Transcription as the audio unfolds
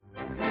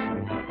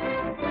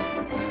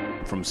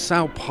From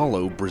Sao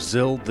Paulo,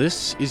 Brazil,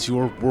 this is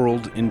your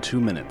World in 2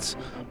 Minutes.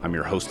 I'm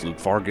your host, Luke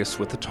Vargas,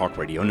 with the Talk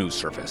Radio News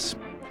Service.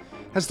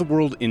 As the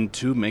World in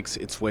 2 makes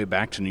its way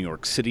back to New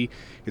York City,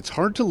 it's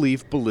hard to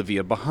leave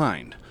Bolivia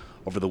behind.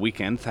 Over the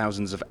weekend,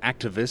 thousands of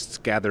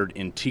activists gathered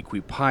in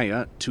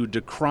Tiquipaya to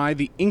decry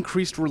the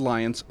increased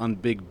reliance on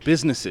big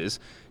businesses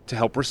to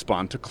help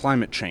respond to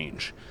climate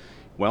change.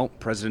 Well,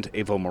 President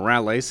Evo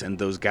Morales and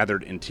those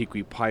gathered in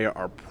Tiquipaya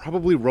are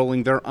probably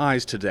rolling their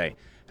eyes today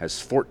as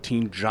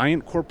 14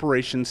 giant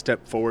corporations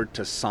step forward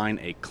to sign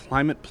a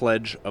climate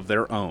pledge of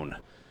their own.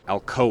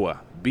 Alcoa,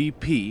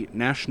 BP,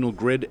 National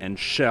Grid, and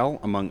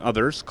Shell, among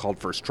others, called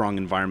for strong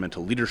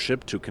environmental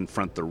leadership to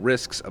confront the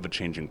risks of a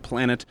changing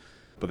planet,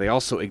 but they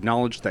also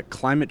acknowledged that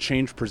climate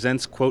change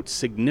presents, quote,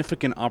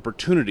 significant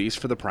opportunities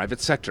for the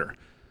private sector.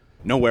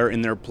 Nowhere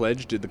in their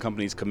pledge did the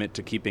companies commit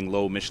to keeping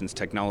low-emissions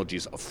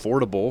technologies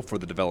affordable for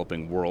the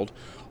developing world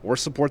or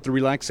support the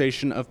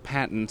relaxation of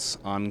patents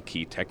on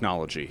key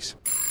technologies.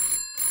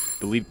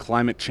 The lead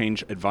climate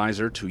change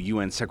advisor to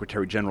UN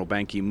Secretary General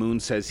Ban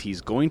Ki-moon says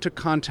he's going to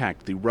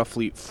contact the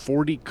roughly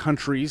 40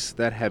 countries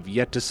that have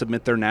yet to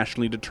submit their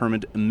nationally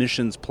determined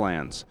emissions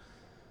plans.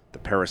 The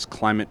Paris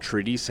Climate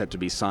Treaty, set to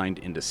be signed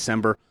in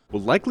December,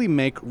 will likely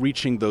make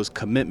reaching those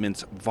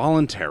commitments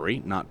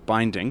voluntary, not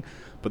binding,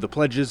 but the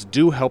pledges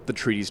do help the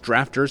treaty's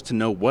drafters to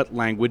know what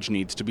language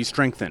needs to be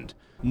strengthened.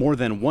 More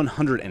than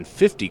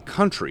 150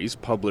 countries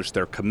published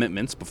their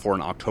commitments before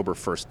an October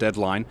 1st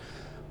deadline.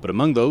 But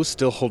among those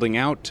still holding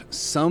out,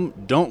 some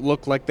don't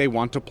look like they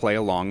want to play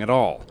along at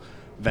all.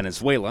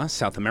 Venezuela,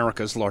 South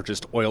America's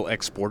largest oil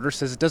exporter,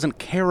 says it doesn't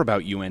care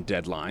about UN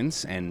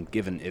deadlines, and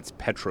given its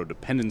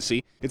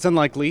petro-dependency, it's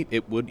unlikely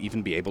it would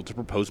even be able to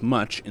propose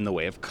much in the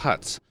way of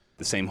cuts.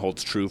 The same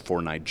holds true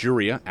for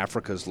Nigeria,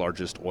 Africa's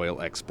largest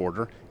oil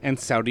exporter, and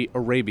Saudi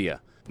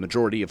Arabia. The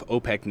majority of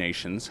OPEC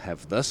nations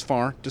have thus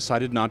far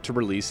decided not to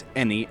release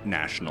any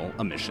national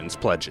emissions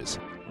pledges.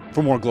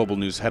 For more global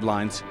news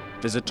headlines,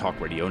 visit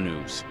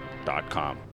talkradio.news.com.